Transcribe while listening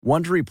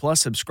Wondery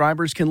Plus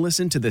subscribers can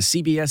listen to the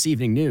CBS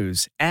Evening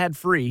News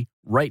ad-free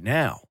right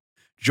now.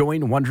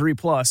 Join Wondery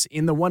Plus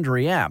in the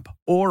Wondery app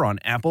or on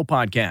Apple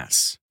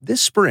Podcasts.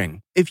 This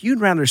spring, if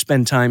you'd rather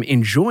spend time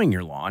enjoying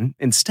your lawn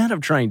instead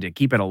of trying to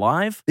keep it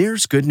alive,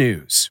 there's good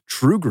news.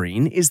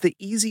 TruGreen is the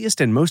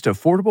easiest and most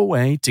affordable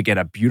way to get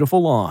a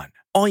beautiful lawn.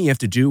 All you have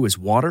to do is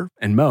water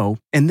and mow,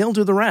 and they'll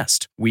do the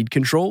rest. Weed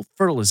control,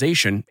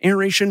 fertilization,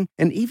 aeration,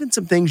 and even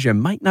some things you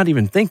might not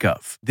even think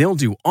of. They'll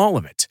do all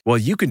of it, while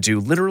you can do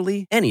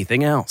literally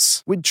anything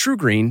else. With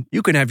TruGreen,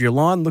 you can have your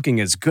lawn looking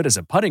as good as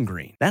a putting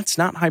green. That's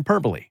not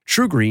hyperbole.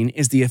 TruGreen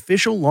is the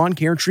official lawn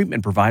care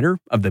treatment provider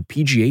of the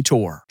PGA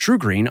Tour.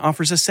 TruGreen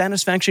offers a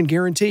satisfaction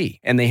guarantee,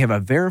 and they have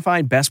a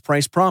verified best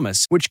price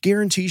promise, which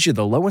guarantees you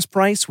the lowest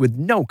price with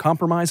no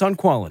compromise on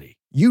quality.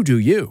 You do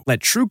you. Let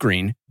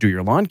TruGreen do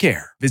your lawn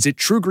care. Visit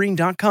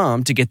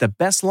TruGreen.com to get the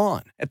best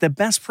lawn at the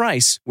best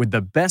price with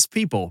the best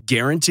people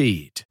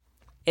guaranteed.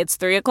 It's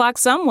 3 o'clock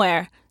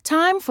somewhere.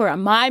 Time for a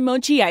My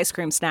Mochi ice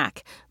cream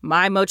snack.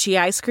 My Mochi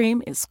ice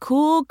cream is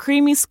cool,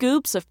 creamy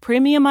scoops of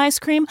premium ice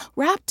cream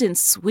wrapped in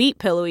sweet,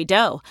 pillowy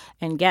dough.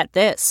 And get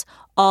this,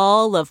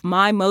 all of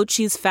My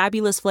Mochi's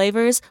fabulous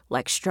flavors,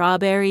 like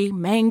strawberry,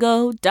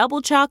 mango,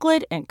 double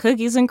chocolate, and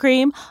cookies and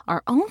cream,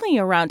 are only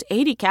around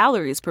 80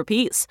 calories per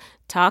piece.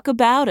 Talk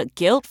about a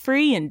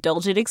guilt-free,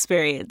 indulgent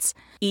experience.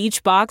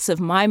 Each box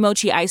of My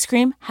Mochi ice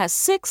cream has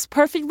 6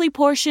 perfectly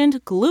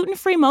portioned,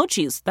 gluten-free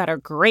mochis that are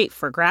great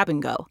for grab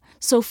and go.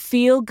 So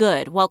feel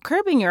good while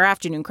curbing your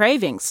afternoon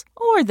cravings,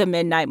 or the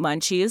midnight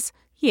munchies.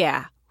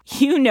 Yeah,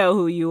 you know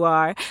who you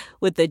are,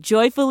 with the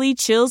joyfully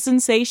chill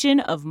sensation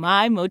of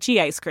My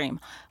Mochi ice cream.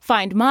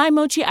 Find My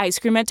Mochi ice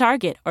cream at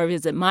Target or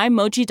visit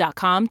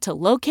MyMochi.com to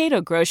locate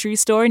a grocery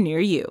store near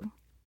you.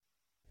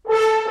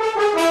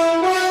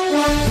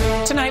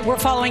 Tonight, we're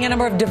following a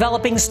number of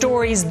developing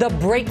stories. The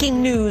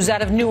breaking news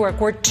out of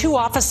Newark, where 2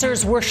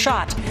 officers were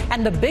shot,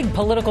 and the big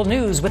political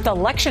news with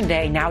Election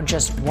Day now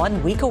just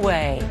 1 week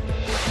away.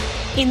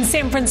 In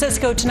San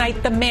Francisco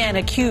tonight, the man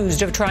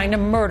accused of trying to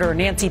murder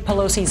Nancy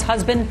Pelosi's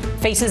husband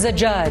faces a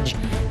judge.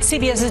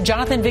 CBS's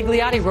Jonathan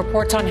Vigliotti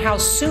reports on how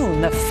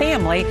soon the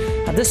family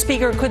of the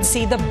speaker could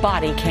see the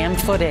body cam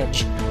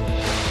footage.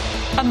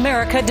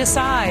 America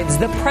decides.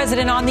 The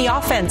president on the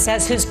offense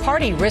as his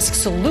party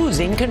risks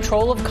losing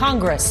control of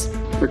Congress.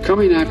 They're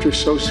coming after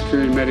Social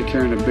Security and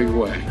Medicare in a big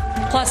way.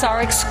 Plus,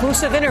 our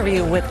exclusive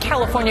interview with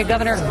California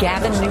Governor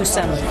Gavin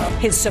Newsom,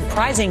 his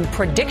surprising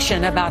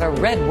prediction about a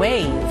red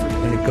wave.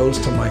 And it goes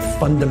to my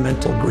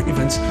fundamental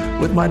grievance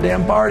with my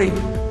damn party.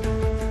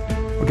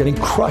 We're getting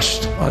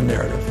crushed on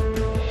narrative.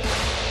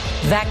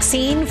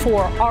 Vaccine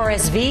for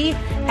RSV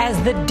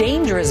as the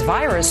dangerous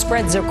virus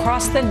spreads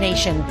across the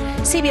nation.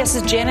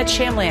 CBS's Janet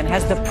Shamlian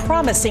has the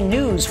promising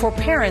news for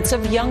parents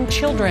of young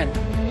children.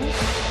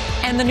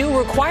 And the new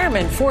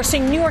requirement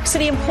forcing New York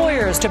City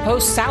employers to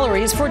post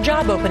salaries for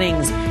job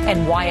openings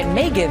and why it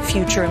may give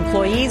future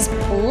employees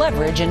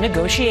leverage in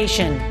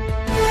negotiation.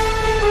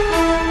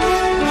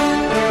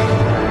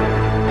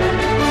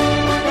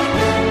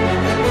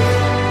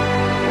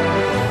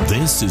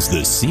 This is the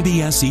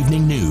CBS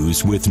Evening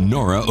News with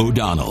Norah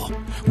O'Donnell,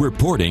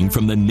 reporting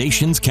from the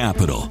nation's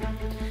capital.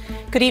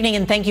 Good evening,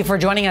 and thank you for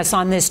joining us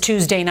on this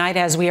Tuesday night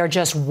as we are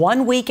just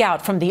 1 week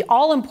out from the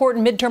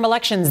all-important midterm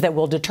elections that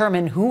will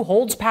determine who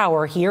holds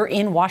power here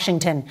in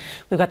Washington.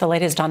 We've got the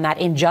latest on that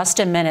in just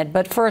a minute.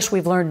 But first,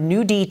 we've learned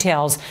new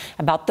details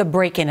about the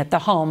break-in at the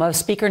home of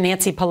Speaker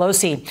Nancy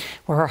Pelosi,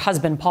 where her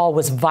husband Paul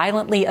was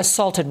violently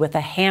assaulted with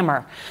a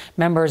hammer.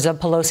 Members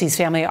of Pelosi's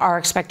family are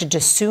expected to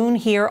soon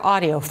hear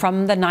audio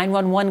from the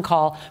 911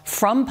 call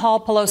from Paul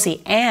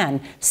Pelosi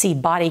and see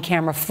body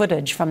camera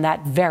footage from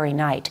that very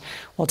night.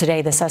 Well,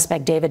 today, the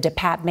suspect, David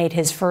DePape, made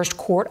his first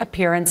court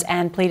appearance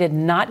and pleaded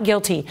not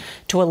guilty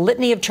to a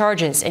litany of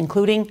charges,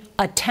 including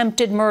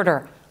attempted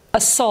murder,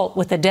 assault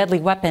with a deadly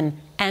weapon,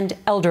 and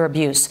elder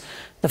abuse.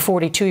 The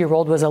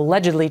 42-year-old was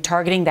allegedly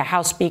targeting the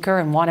House Speaker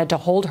and wanted to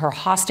hold her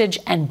hostage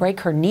and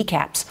break her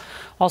kneecaps.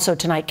 Also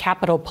tonight,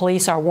 Capitol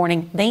Police are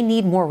warning they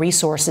need more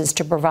resources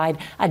to provide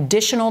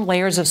additional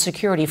layers of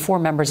security for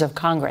members of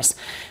Congress.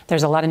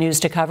 There's a lot of news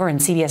to cover,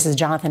 and CBS's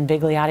Jonathan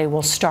Vigliotti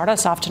will start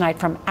us off tonight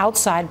from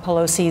outside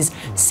Pelosi's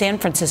San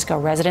Francisco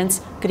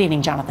residence. Good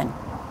evening, Jonathan.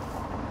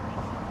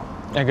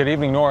 And good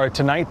evening, Norah.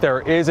 Tonight,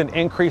 there is an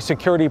increased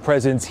security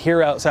presence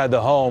here outside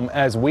the home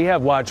as we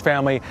have watched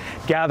family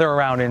gather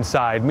around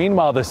inside.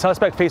 Meanwhile, the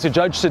suspect faced a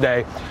judge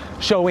today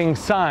showing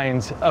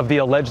signs of the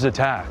alleged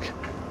attack.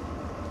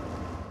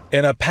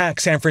 In a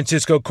packed San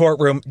Francisco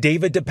courtroom,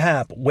 David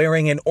DePape,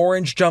 wearing an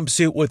orange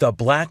jumpsuit with a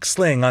black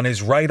sling on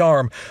his right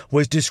arm,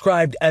 was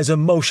described as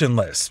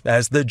emotionless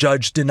as the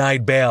judge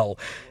denied bail.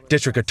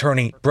 District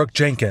Attorney Brooke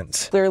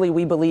Jenkins. Clearly,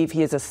 we believe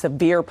he is a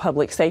severe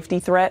public safety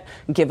threat,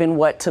 given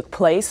what took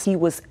place. He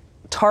was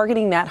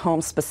targeting that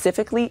home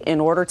specifically in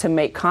order to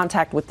make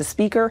contact with the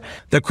speaker.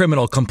 The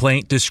criminal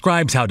complaint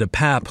describes how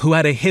DePape, who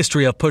had a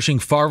history of pushing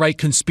far-right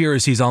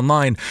conspiracies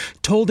online,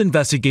 told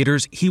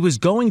investigators he was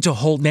going to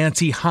hold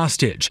Nancy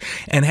hostage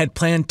and had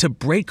planned to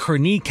break her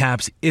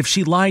kneecaps if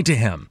she lied to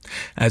him.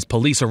 As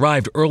police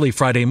arrived early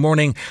Friday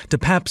morning,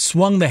 DePape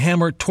swung the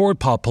hammer toward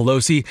Paul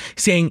Pelosi,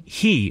 saying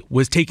he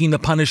was taking the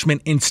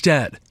punishment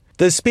instead.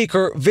 The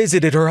speaker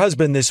visited her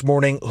husband this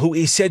morning, who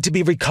is said to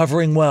be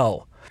recovering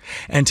well.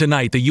 And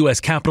tonight, the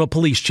U.S. Capitol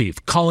Police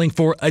Chief calling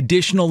for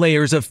additional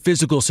layers of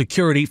physical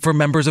security for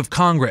members of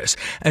Congress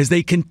as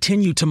they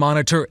continue to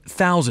monitor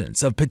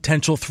thousands of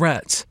potential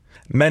threats.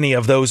 Many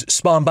of those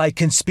spawned by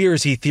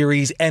conspiracy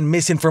theories and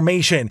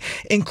misinformation,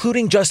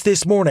 including just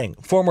this morning,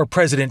 former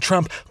President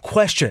Trump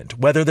questioned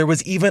whether there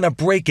was even a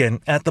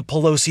break-in at the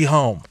Pelosi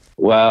home.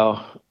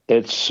 Wow,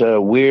 it's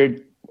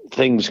weird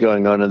things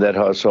going on in that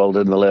household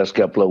in the last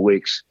couple of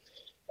weeks.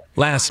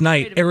 Last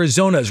night,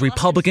 Arizona's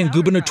Republican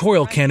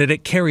gubernatorial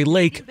candidate Kari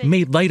Lake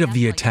made light of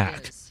the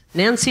attack.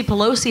 Nancy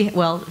Pelosi,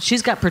 well,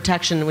 she's got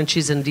protection when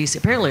she's in D.C.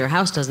 Apparently her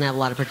house doesn't have a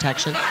lot of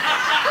protection.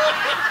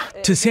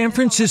 To San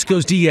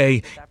Francisco's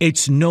DA,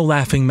 it's no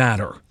laughing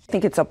matter. I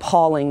think it's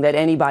appalling that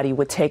anybody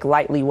would take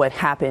lightly what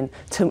happened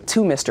to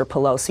Mr.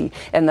 Pelosi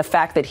and the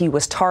fact that he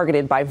was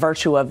targeted by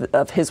virtue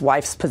of his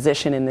wife's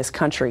position in this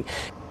country.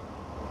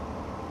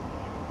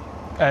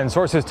 And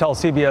sources tell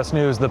CBS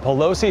News the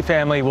Pelosi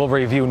family will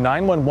review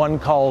 911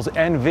 calls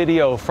and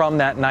video from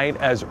that night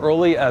as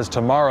early as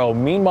tomorrow.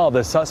 Meanwhile,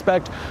 the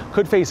suspect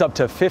could face up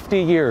to 50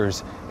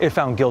 years if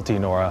found guilty,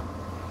 Nora.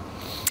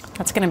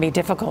 That's going to be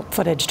difficult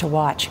footage to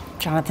watch.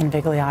 Jonathan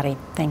Vigliotti,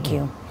 thank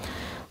you.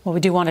 Well, we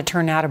do want to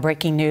turn now to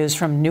breaking news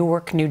from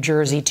Newark, New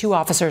Jersey. 2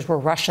 officers were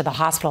rushed to the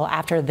hospital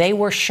after they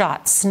were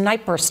shot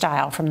sniper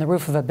style from the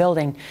roof of a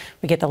building.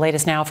 We get the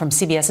latest now from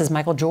CBS's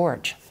Michael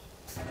George.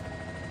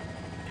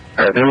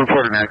 They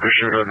reported an active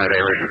shooter in that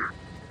area.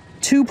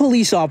 2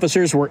 police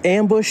officers were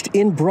ambushed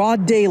in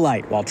broad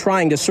daylight while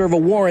trying to serve a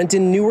warrant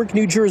in Newark,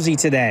 New Jersey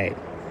today.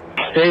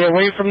 Stay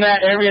away from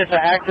that area. It's an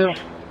active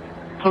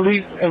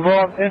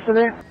police-involved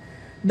incident.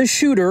 The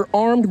shooter,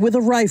 armed with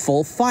a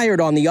rifle,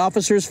 fired on the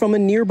officers from a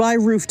nearby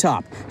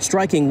rooftop,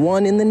 striking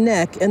one in the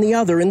neck and the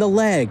other in the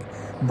leg.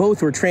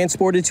 Both were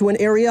transported to an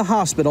area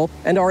hospital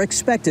and are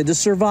expected to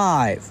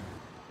survive.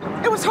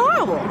 It was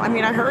horrible. I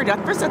mean, I heard,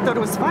 at first I thought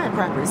it was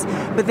firecrackers,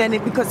 but then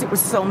because it was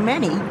so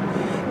many,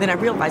 then I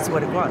realized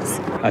what it was.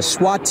 A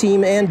SWAT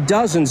team and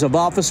dozens of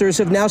officers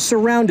have now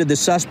surrounded the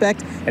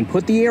suspect and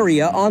put the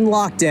area on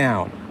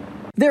lockdown.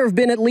 There have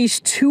been at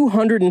least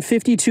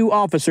 252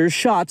 officers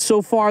shot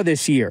so far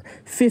this year,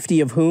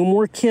 50 of whom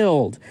were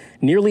killed.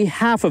 Nearly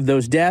half of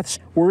those deaths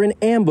were in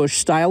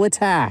ambush-style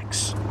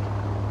attacks.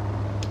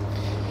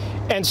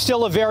 And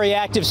still a very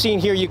active scene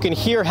here. You can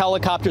hear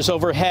helicopters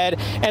overhead.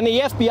 And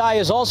the FBI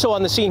is also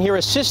on the scene here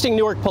assisting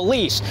Newark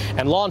police.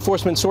 And law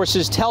enforcement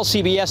sources tell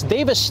CBS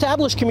they've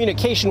established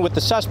communication with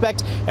the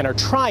suspect and are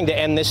trying to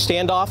end this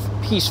standoff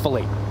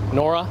peacefully.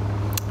 Nora?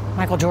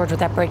 Michael George with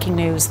that breaking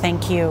news.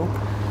 Thank you.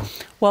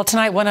 Well,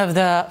 tonight, one of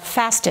the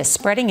fastest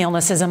spreading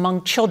illnesses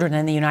among children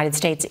in the United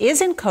States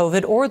isn't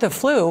COVID or the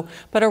flu,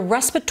 but a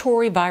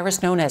respiratory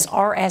virus known as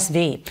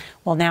RSV.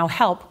 Well, now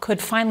help could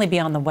finally be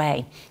on the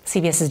way.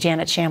 CBS's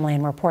Janet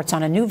Shamlian reports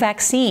on a new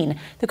vaccine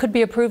that could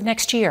be approved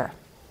next year.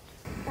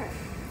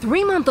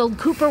 3-month-old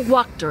Cooper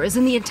Wachter is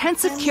in the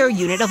intensive care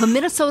unit of a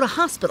Minnesota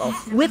hospital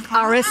with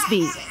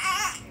RSV.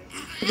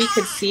 We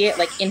could see it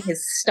like in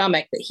his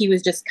stomach, that he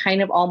was just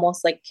kind of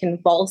almost like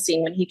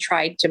convulsing when he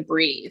tried to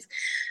breathe.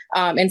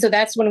 And so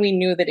that's when we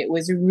knew that it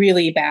was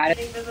really bad.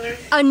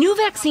 A new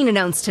vaccine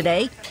announced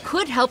today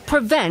could help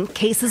prevent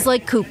cases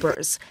like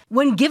Cooper's.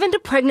 When given to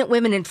pregnant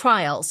women in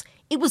trials,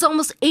 it was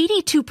almost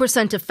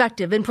 82%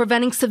 effective in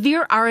preventing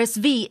severe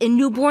RSV in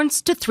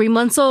newborns to 3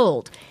 months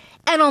old,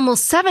 and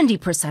almost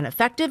 70%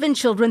 effective in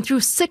children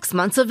through 6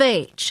 months of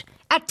age.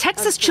 At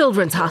Texas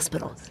Children's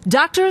Hospital,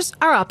 doctors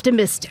are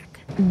optimistic.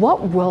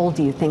 What role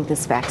do you think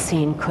this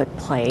vaccine could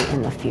play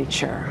in the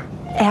future?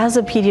 As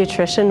a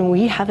pediatrician,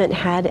 we haven't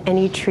had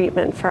any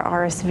treatment for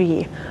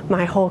RSV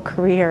my whole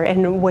career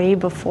and way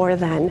before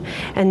then.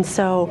 And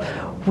so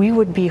we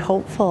would be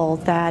hopeful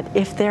that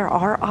if there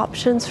are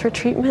options for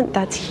treatment,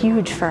 that's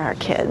huge for our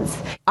kids.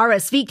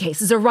 RSV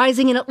cases are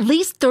rising in at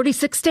least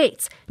 36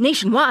 states.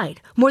 Nationwide,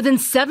 more than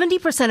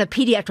 70% of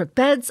pediatric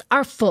beds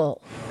are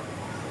full.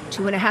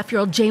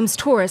 2.5-year-old James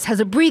Torres has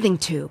a breathing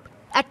tube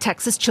at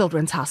Texas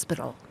Children's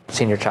Hospital.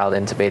 Seeing your child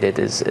intubated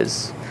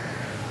is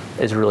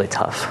really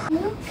tough.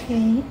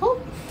 Okay.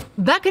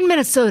 Back in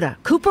Minnesota,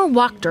 Cooper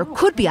Wachter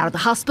could be out of the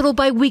hospital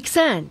by week's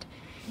end.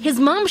 His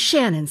mom,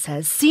 Shannon,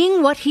 says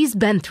seeing what he's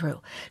been through,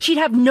 she'd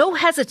have no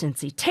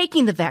hesitancy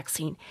taking the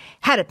vaccine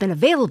had it been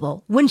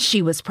available when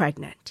she was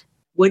pregnant.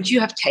 Would you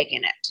have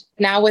taken it?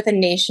 Now with a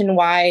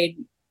nationwide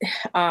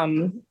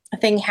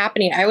thing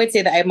happening, I would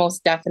say that I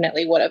most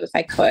definitely would have if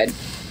I could.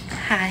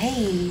 Hi.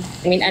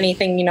 I mean,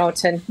 anything,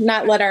 to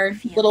not let our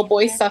little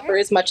boy suffer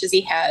as much as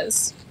he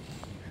has.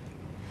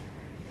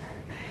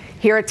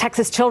 Here at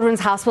Texas Children's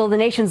Hospital, the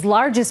nation's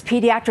largest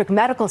pediatric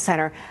medical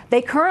center,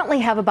 they currently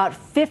have about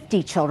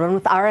 50 children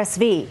with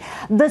RSV.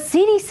 The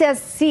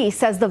CDC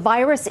says the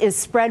virus is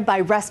spread by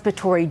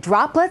respiratory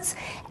droplets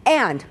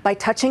and by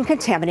touching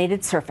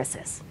contaminated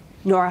surfaces.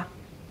 Nora.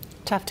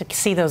 Tough to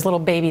see those little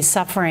babies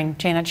suffering.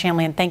 Janet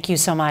Shanlian, thank you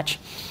so much.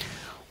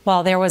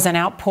 Well, there was an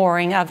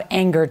outpouring of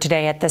anger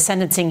today at the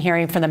sentencing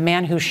hearing for the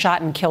man who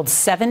shot and killed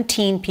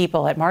 17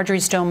 people at Marjory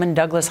Stoneman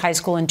Douglas High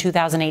School in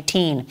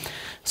 2018.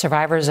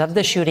 Survivors of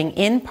the shooting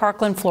in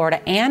Parkland,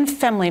 Florida, and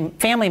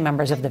family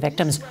members of the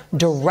victims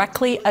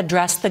directly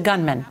addressed the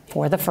gunman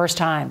for the first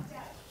time.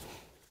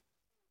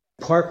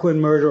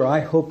 Parkland murder, I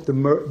hope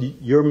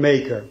your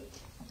maker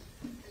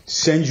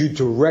sends you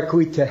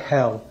directly to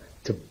hell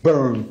to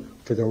burn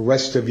for the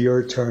rest of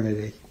your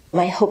eternity.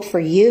 My hope for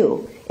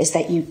you is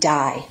that you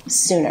die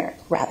sooner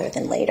rather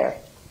than later.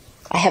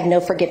 I have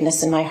no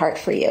forgiveness in my heart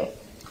for you.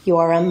 You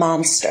are a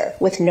monster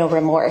with no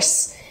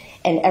remorse,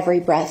 and every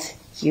breath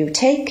you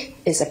take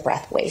is a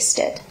breath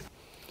wasted.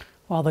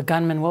 Well, the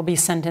gunman will be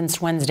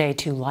sentenced Wednesday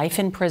to life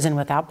in prison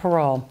without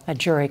parole. A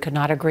jury could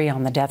not agree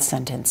on the death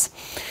sentence.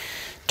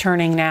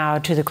 Turning now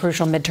to the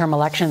crucial midterm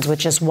elections, with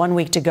just 1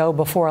 week to go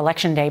before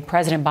Election Day,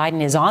 President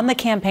Biden is on the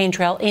campaign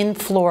trail in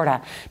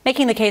Florida,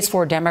 making the case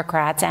for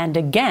Democrats and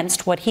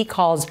against what he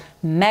calls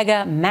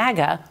mega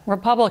MAGA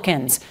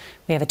Republicans.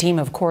 We have a team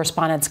of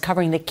correspondents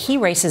covering the key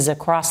races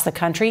across the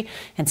country,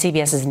 and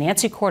CBS's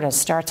Nancy Cordes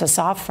starts us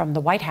off from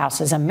the White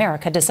House as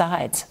America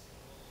decides.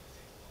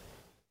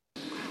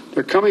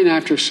 They're coming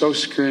after Social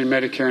Security and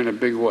Medicare in a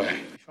big way.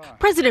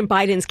 President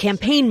Biden's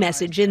campaign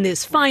message in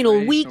this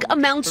final week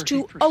amounts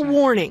to a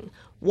warning.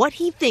 What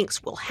he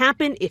thinks will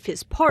happen if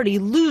his party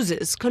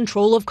loses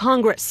control of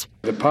Congress.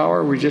 The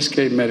power we just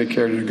gave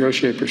Medicare to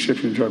negotiate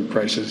prescription drug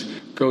prices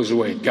goes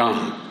away,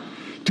 gone.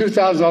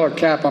 $2,000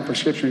 cap on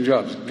prescription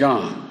drugs,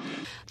 gone.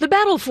 The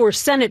battle for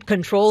Senate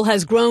control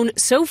has grown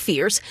so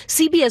fierce,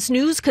 CBS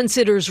News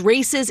considers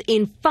races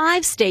in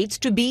 5 states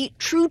to be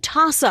true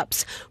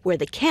toss-ups, where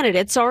the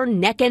candidates are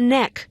neck and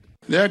neck.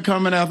 They're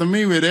coming after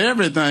me with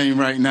everything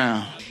right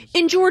now.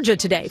 In Georgia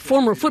today,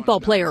 former football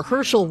player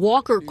Herschel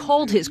Walker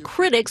called his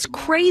critics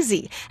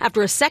crazy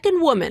after a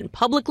second woman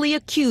publicly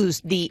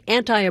accused the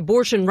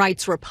anti-abortion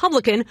rights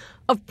Republican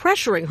of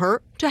pressuring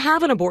her to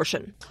have an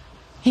abortion.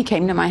 He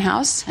came to my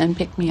house and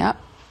picked me up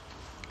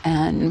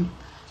and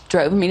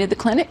drove me to the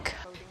clinic.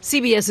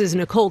 CBS's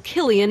Nicole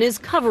Killian is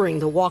covering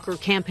the Walker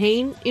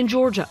campaign in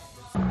Georgia.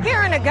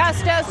 Here in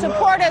Augusta,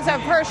 supporters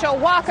of Herschel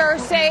Walker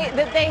say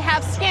that they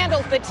have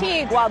scandal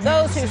fatigue, while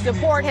those who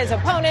support his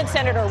opponent,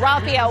 Senator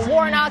Raphael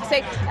Warnock,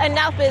 say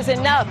enough is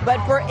enough.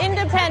 But for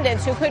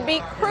independents who could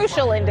be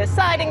crucial in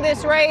deciding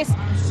this race,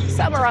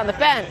 some are on the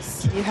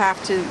fence. You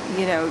have to,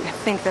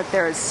 think that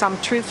there is some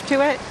truth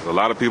to it. A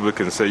lot of people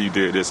can say you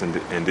did this and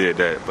did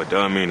that, but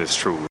doesn't mean it's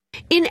true.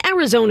 In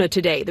Arizona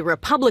today, the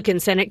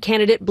Republican Senate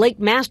candidate Blake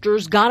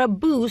Masters got a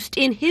boost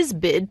in his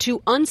bid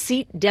to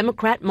unseat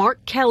Democrat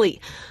Mark Kelly.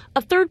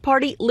 A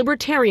third-party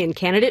Libertarian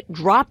candidate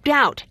dropped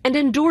out and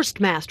endorsed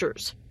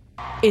Masters.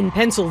 In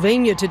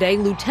Pennsylvania today,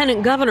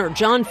 Lieutenant Governor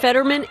John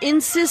Fetterman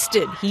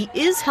insisted he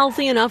is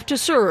healthy enough to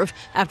serve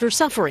after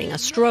suffering a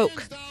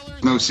stroke.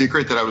 No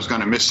secret that I was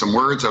going to miss some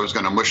words. I was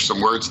going to mush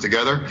some words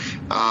together.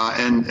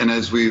 And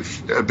as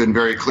we've been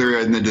very clear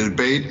in the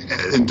debate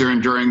and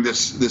during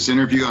this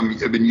interview,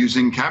 I've been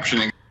using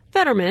captioning.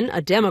 Fetterman,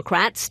 a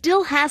Democrat,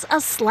 still has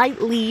a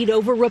slight lead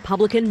over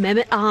Republican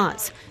Mehmet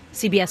Oz.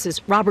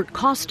 CBS's Robert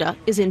Costa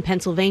is in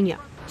Pennsylvania.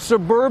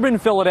 Suburban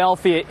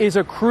Philadelphia is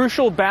a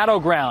crucial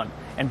battleground,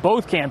 and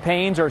both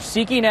campaigns are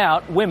seeking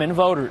out women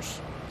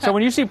voters. So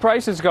when you see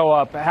prices go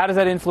up, how does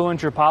that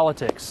influence your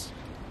politics?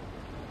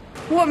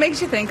 What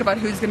makes you think about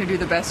who's going to do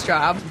the best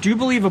job? Do you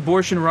believe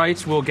abortion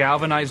rights will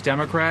galvanize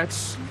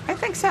Democrats? I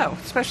think so,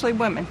 especially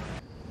women.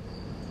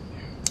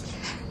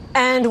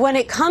 And when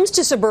it comes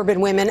to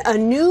suburban women, a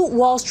new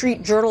Wall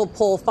Street Journal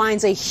poll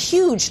finds a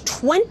huge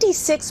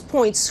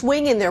 26-point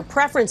swing in their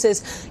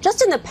preferences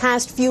just in the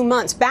past few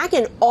months. Back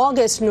in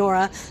August,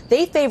 Nora,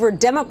 they favored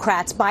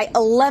Democrats by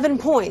 11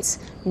 points.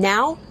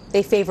 Now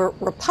they favor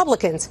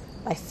Republicans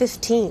by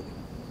 15.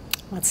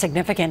 That's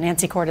significant.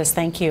 Nancy Cordes,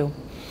 thank you.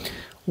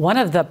 One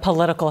of the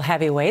political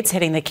heavyweights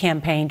hitting the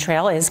campaign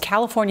trail is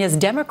California's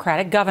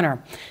Democratic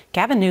governor.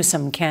 Gavin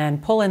Newsom can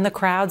pull in the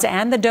crowds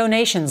and the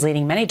donations,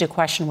 leading many to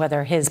question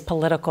whether his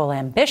political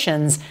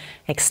ambitions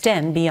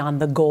extend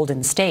beyond the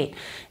Golden State.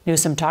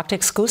 Newsom talked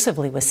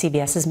exclusively with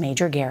CBS's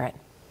Major Garrett.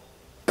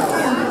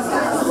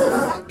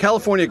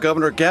 California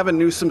Governor Gavin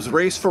Newsom's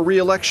race for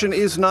re-election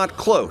is not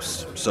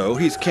close, so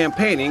he's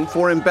campaigning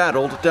for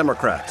embattled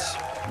Democrats.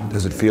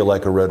 Does it feel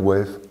like a red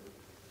wave?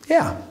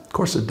 Yeah, of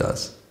course it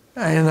does.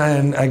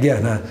 And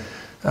again,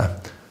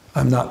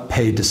 I'm not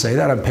paid to say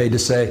that. I'm paid to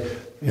say,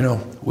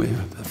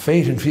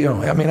 fate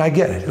and, I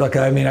get it. Look,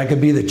 I could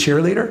be the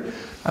cheerleader.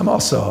 I'm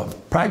also a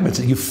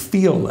pragmatist. You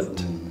feel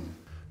it.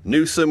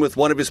 Newsom, with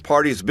one of his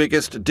party's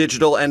biggest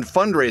digital and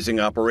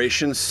fundraising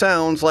operations,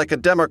 sounds like a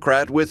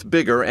Democrat with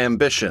bigger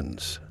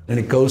ambitions. And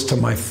it goes to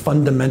my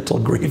fundamental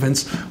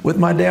grievance with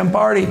my damn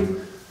party.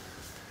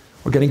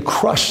 We're getting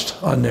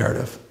crushed on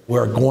narrative.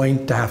 We're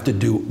going to have to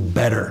do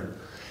better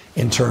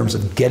in terms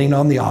of getting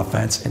on the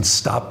offense and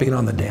stop being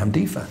on the damn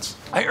defense.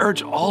 I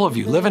urge all of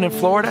you living in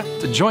Florida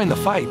to join the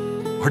fight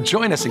or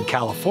join us in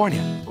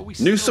California.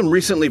 Newsom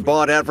recently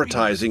bought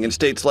advertising in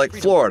states like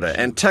Florida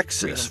and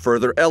Texas,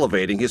 further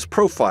elevating his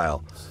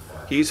profile.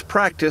 He's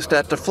practiced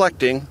at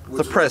deflecting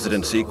the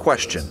presidency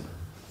question.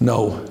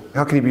 No.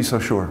 How can you be so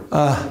sure?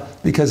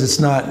 Because it's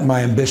not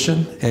my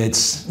ambition.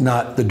 It's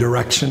not the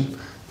direction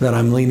that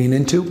I'm leaning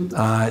into.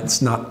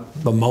 It's not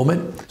the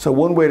moment. So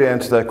one way to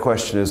answer that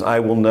question is, I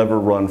will never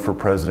run for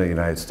president of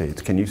the United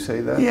States. Can you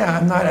say that?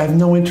 Yeah, I have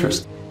no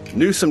interest.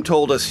 Newsom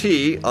told us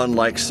he,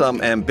 unlike some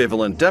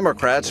ambivalent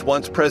Democrats,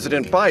 wants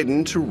President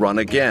Biden to run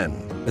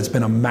again. It's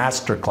been a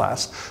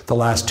masterclass the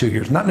last 2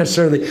 years, not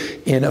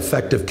necessarily in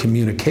effective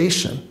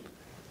communication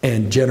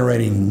and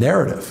generating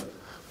narrative,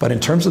 but in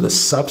terms of the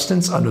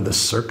substance under the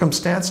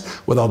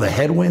circumstance, with all the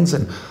headwinds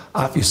and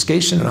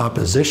obfuscation and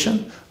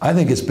opposition, I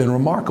think it's been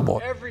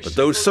remarkable. But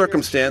those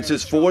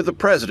circumstances for the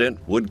president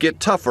would get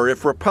tougher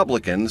if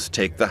Republicans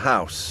take the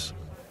House.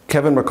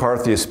 Kevin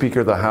McCarthy, as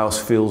Speaker of the House,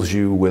 fills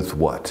you with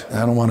what?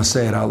 I don't want to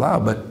say it out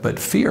loud, but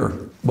fear.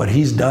 What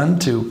he's done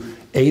to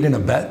aid and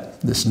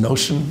abet this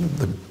notion,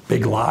 the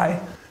big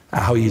lie,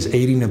 how he's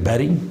aiding and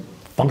abetting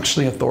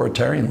functionally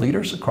authoritarian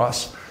leaders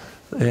across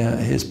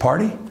his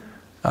party.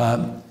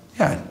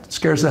 It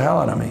scares the hell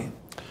out of me.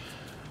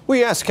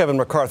 We asked Kevin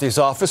McCarthy's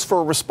office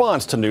for a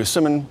response to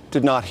Newsom and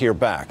did not hear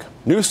back.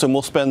 Newsom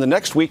will spend the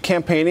next week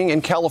campaigning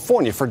in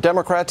California for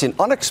Democrats in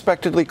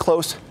unexpectedly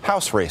close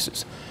House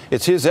races.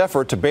 It's his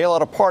effort to bail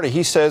out a party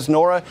he says,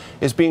 Nora,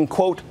 is being,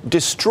 quote,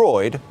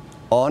 destroyed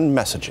on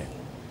messaging.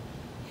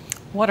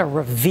 What a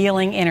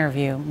revealing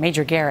interview.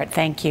 Major Garrett,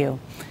 thank you.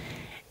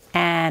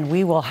 And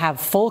we will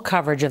have full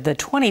coverage of the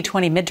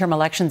 2020 midterm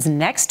elections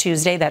next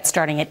Tuesday. That's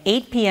starting at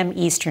 8 p.m.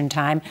 Eastern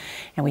Time.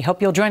 And we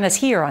hope you'll join us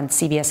here on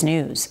CBS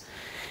News.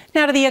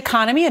 Now to the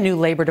economy. A new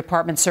Labor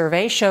Department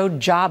survey showed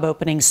job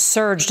openings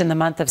surged in the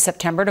month of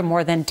September to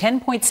more than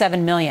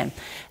 10.7 million.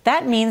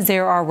 That means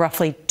there are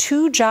roughly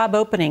 2 job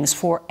openings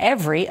for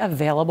every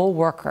available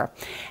worker.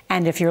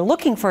 And if you're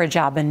looking for a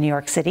job in New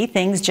York City,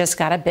 things just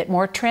got a bit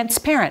more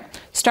transparent.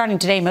 Starting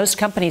today, most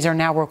companies are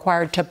now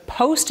required to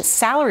post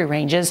salary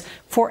ranges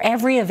for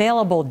every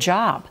available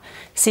job.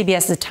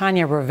 CBS's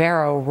Tanya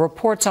Rivero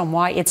reports on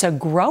why it's a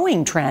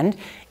growing trend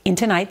in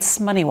tonight's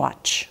Money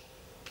Watch.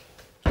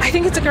 I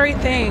think it's a great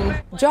thing.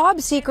 Job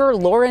seeker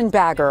Lauren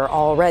Bagger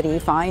already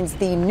finds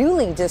the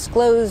newly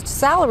disclosed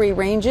salary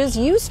ranges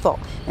useful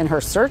in her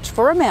search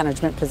for a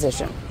management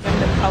position.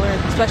 And the color,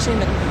 especially in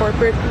the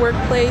corporate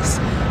workplace,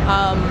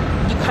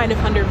 you kind of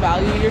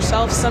undervalue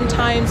yourself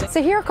sometimes.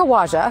 Sahir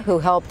Khawaja, who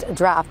helped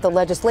draft the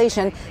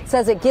legislation,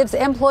 says it gives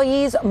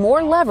employees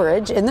more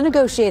leverage in the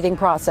negotiating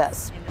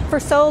process. For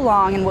so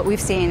long, and what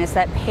we've seen is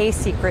that pay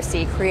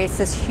secrecy creates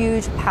this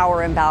huge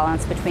power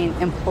imbalance between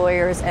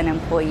employers and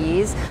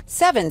employees.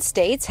 7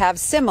 states have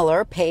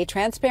similar pay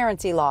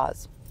transparency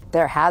laws.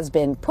 There has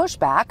been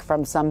pushback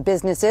from some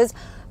businesses.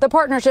 The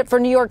Partnership for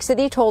New York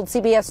City told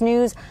CBS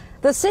News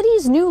the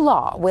city's new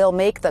law will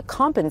make the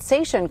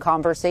compensation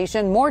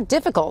conversation more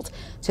difficult,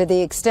 to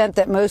the extent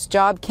that most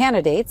job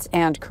candidates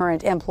and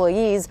current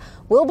employees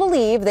will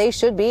believe they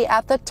should be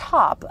at the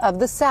top of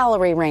the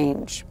salary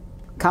range.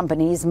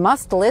 Companies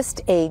must list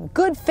a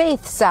good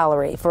faith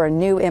salary for a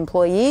new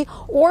employee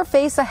or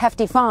face a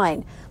hefty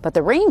fine. But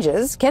the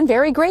ranges can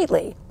vary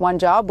greatly. One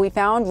job we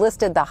found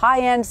listed the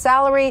high-end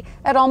salary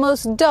at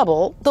almost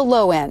double the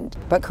low end.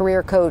 But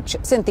career coach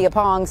Cynthia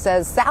Pong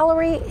says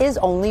salary is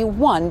only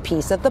one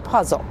piece of the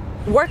puzzle.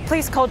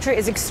 Workplace culture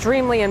is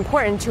extremely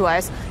important to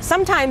us,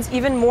 sometimes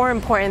even more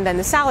important than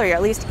the salary, or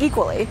at least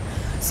equally.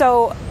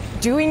 So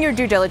doing your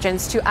due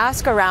diligence to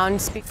ask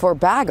around. For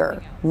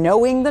Bagger,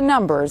 knowing the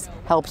numbers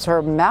helps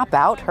her map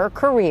out her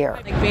career.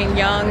 Like being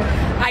young,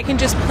 I can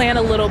just plan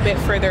a little bit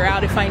further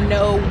out if I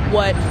know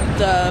what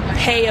the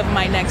pay of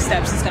my next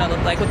steps is going to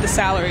look like, what the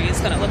salary is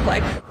going to look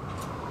like.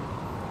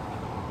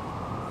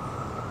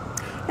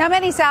 Now,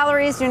 many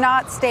salaries do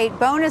not state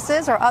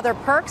bonuses or other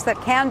perks that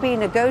can be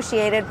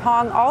negotiated.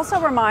 Pong also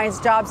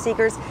reminds job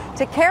seekers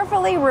to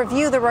carefully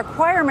review the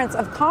requirements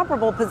of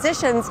comparable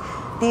positions.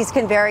 These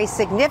can vary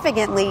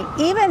significantly,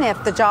 even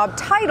if the job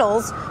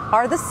titles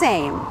are the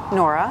same.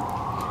 Nora?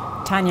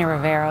 Tanya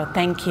Rivero,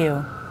 thank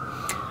you.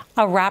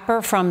 A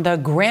rapper from the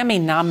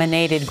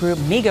Grammy-nominated group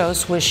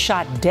Migos was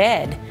shot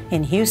dead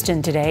in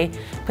Houston today.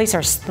 Police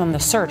are on the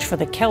search for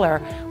the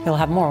killer. We'll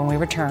have more when we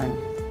return.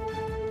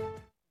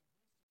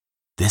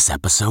 This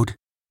episode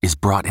is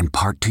brought in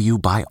part to you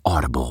by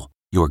Audible,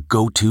 your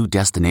go-to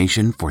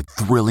destination for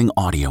thrilling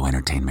audio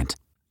entertainment.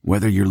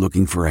 Whether you're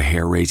looking for a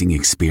hair-raising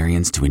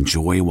experience to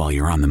enjoy while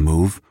you're on the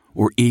move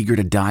or eager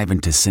to dive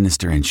into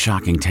sinister and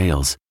shocking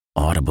tales,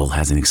 Audible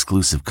has an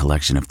exclusive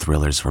collection of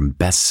thrillers from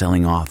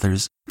best-selling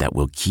authors that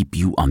will keep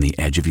you on the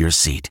edge of your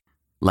seat.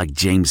 Like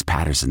James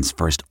Patterson's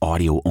first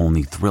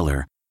audio-only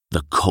thriller,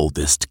 The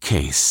Coldest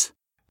Case.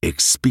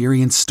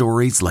 Experience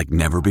stories like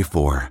never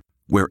before,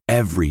 where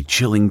every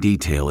chilling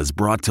detail is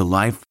brought to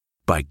life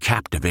by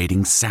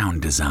captivating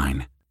sound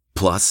design.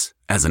 Plus,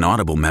 as an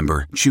Audible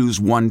member,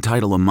 choose one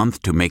title a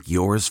month to make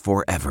yours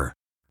forever.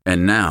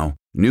 And now,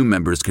 new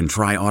members can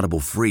try Audible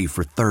free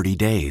for 30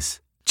 days.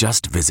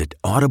 Just visit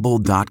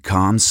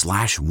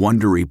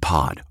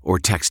audible.com/WonderyPod or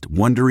text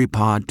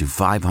WonderyPod to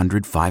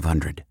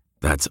 500-500.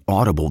 That's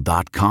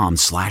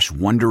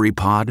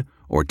audible.com/WonderyPod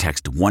or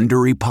text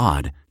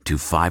WonderyPod to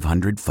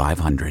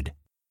 500-500.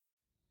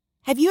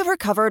 Have you ever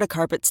covered a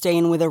carpet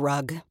stain with a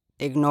rug?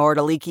 Ignored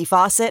a leaky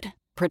faucet?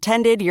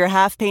 Pretended your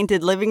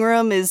half-painted living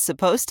room is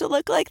supposed to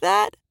look like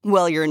that?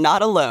 Well, you're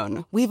not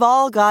alone. We've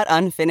all got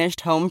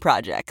unfinished home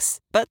projects.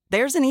 But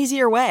there's an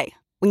easier way.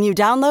 When you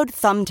download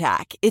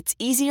Thumbtack, it's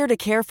easier to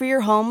care for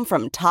your home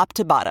from top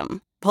to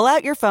bottom. Pull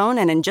out your phone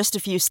and in just a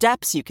few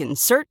steps, you can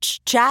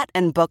search, chat,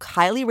 and book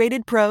highly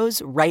rated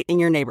pros right in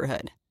your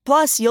neighborhood.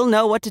 Plus, you'll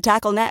know what to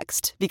tackle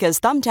next, because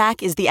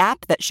Thumbtack is the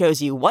app that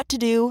shows you what to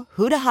do,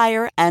 who to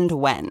hire, and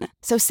when.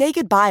 So say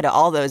goodbye to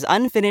all those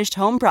unfinished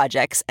home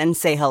projects and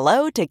say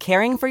hello to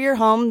caring for your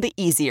home the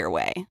easier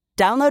way.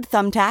 Download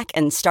Thumbtack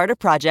and start a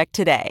project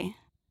today.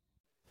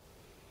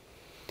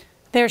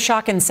 There's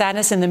shock and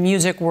sadness in the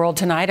music world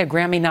tonight. A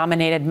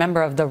Grammy-nominated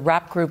member of the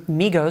rap group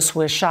Migos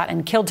was shot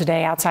and killed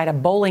today outside a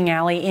bowling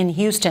alley in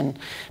Houston.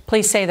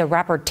 Police say the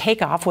rapper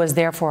Takeoff was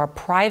there for a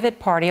private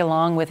party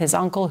along with his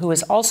uncle, who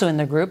is also in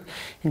the group.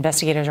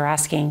 Investigators are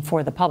asking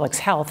for the public's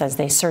health as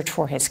they search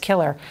for his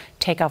killer.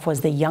 Takeoff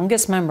was the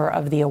youngest member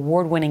of the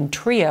award-winning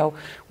trio,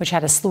 which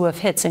had a slew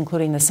of hits,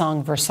 including the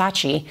song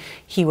Versace.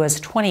 He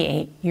was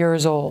 28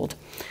 years old.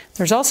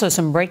 There's also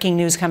some breaking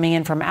news coming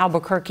in from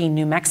Albuquerque,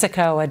 New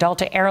Mexico. A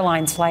Delta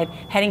Airlines flight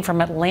heading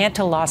from Atlanta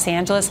to Los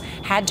Angeles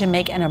had to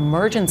make an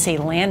emergency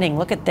landing.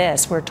 Look at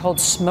this. We're told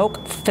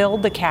smoke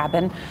filled the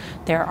cabin.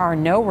 There are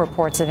no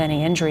reports of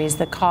any injuries.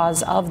 The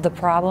cause of the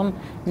problem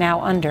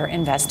now under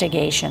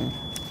investigation.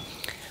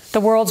 The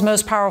world's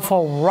most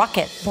powerful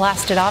rocket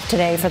blasted off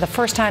today for the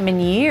first time in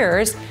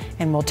years,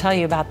 and we'll tell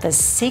you about the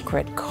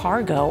secret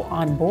cargo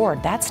on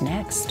board. That's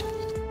next.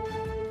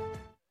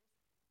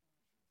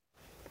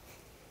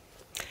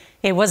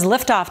 It was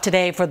liftoff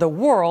today for the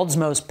world's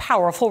most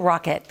powerful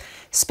rocket.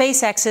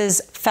 SpaceX's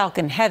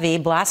Falcon Heavy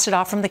blasted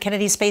off from the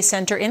Kennedy Space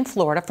Center in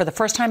Florida for the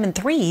first time in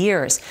 3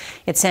 years.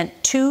 It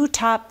sent 2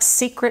 top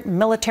secret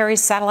military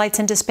satellites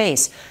into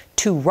space.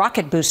 2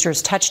 rocket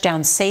boosters touched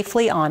down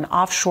safely on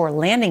offshore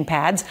landing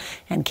pads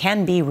and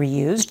can be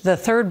reused. The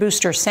 3rd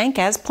booster sank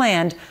as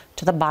planned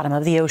to the bottom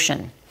of the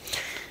ocean.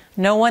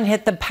 No one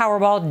hit the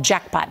Powerball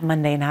jackpot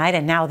Monday night,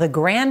 and now the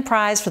grand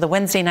prize for the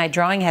Wednesday night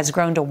drawing has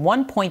grown to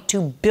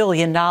 $1.2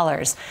 billion.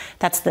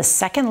 That's the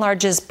 2nd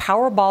largest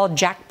Powerball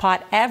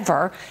jackpot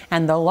ever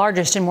and the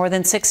largest in more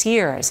than 6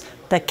 years.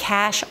 The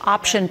cash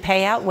option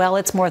payout, well,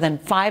 it's more than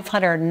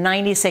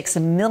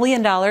 $596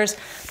 million,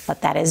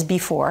 but that is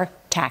before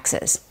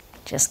taxes.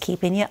 Just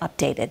keeping you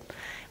updated.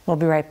 We'll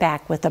be right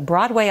back with the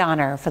Broadway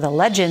honor for the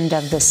legend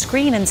of the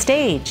screen and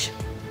stage.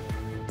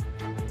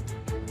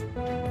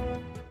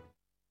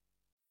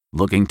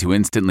 Looking to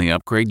instantly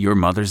upgrade your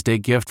Mother's Day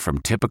gift from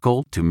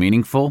typical to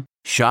meaningful?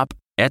 Shop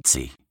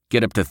Etsy.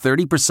 Get up to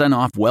 30%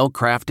 off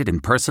well-crafted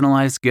and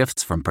personalized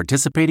gifts from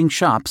participating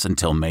shops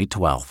until May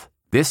 12th.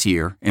 This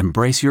year,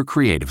 embrace your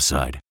creative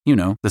side. You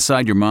know, the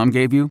side your mom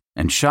gave you.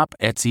 And shop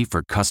Etsy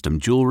for custom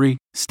jewelry,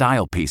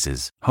 style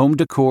pieces, home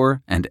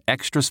decor, and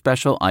extra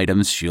special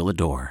items she'll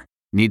adore.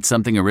 Need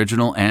something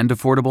original and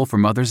affordable for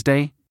Mother's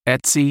Day?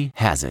 Etsy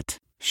has it.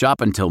 Shop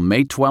until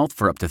May 12th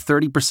for up to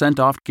 30%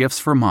 off gifts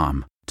for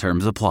mom.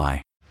 Terms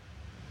apply.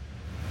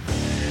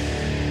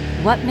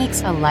 What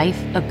makes a life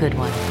a good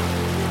one?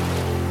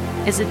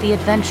 Is it the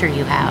adventure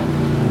you have?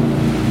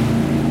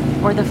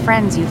 Or the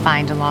friends you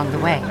find along the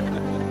way?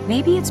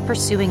 Maybe it's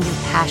pursuing your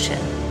passion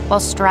while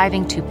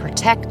striving to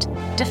protect,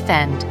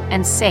 defend,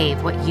 and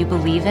save what you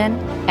believe in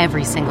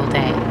every single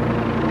day.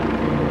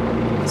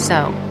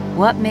 So,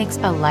 what makes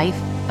a life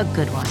a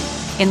good one?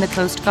 In the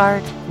Coast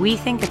Guard, we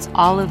think it's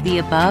all of the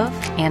above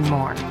and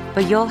more,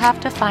 but you'll have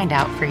to find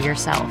out for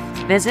yourself.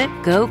 Visit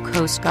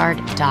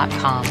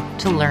gocoastguard.com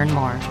to learn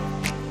more.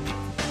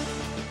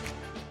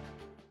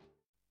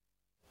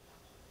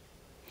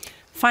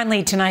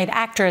 Finally tonight,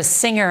 actress,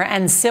 singer,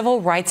 and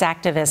civil rights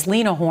activist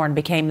Lena Horne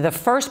became the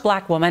first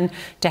Black woman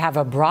to have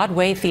a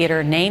Broadway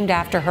theater named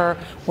after her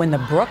when the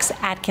Brooks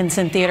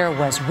Atkinson Theater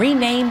was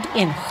renamed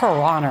in her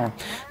honor.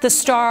 The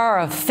star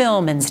of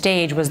film and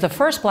stage was the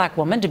first Black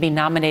woman to be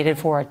nominated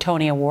for a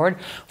Tony Award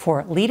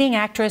for leading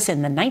actress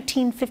in the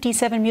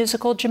 1957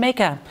 musical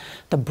Jamaica.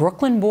 The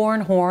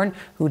Brooklyn-born Horne,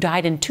 who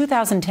died in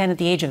 2010 at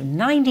the age of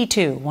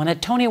 92, won a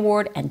Tony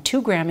Award and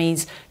 2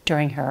 Grammys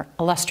during her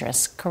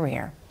illustrious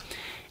career.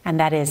 And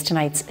that is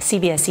tonight's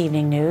CBS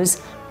Evening News.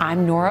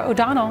 I'm Norah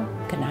O'Donnell.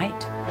 Good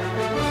night.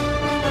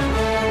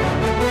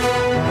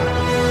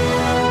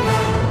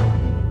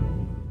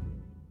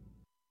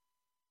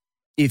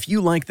 If you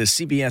like the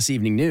CBS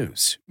Evening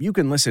News, you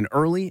can listen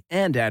early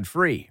and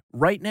ad-free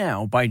right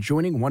now by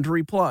joining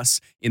Wondery Plus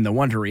in the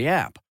Wondery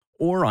app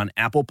or on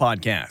Apple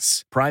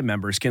Podcasts. Prime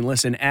members can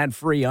listen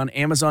ad-free on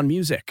Amazon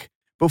Music.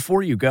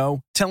 Before you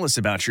go, tell us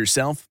about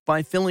yourself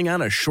by filling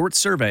out a short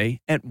survey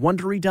at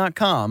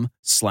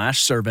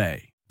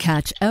Wondery.com/survey.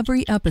 Catch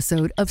every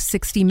episode of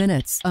 60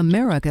 Minutes,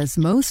 America's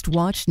most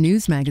watched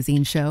news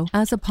magazine show,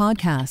 as a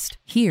podcast.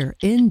 Hear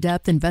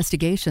in-depth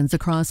investigations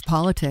across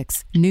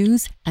politics,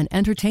 news, and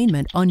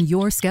entertainment on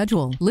your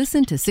schedule.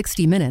 Listen to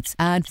 60 Minutes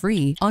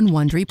ad-free on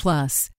Wondery Plus.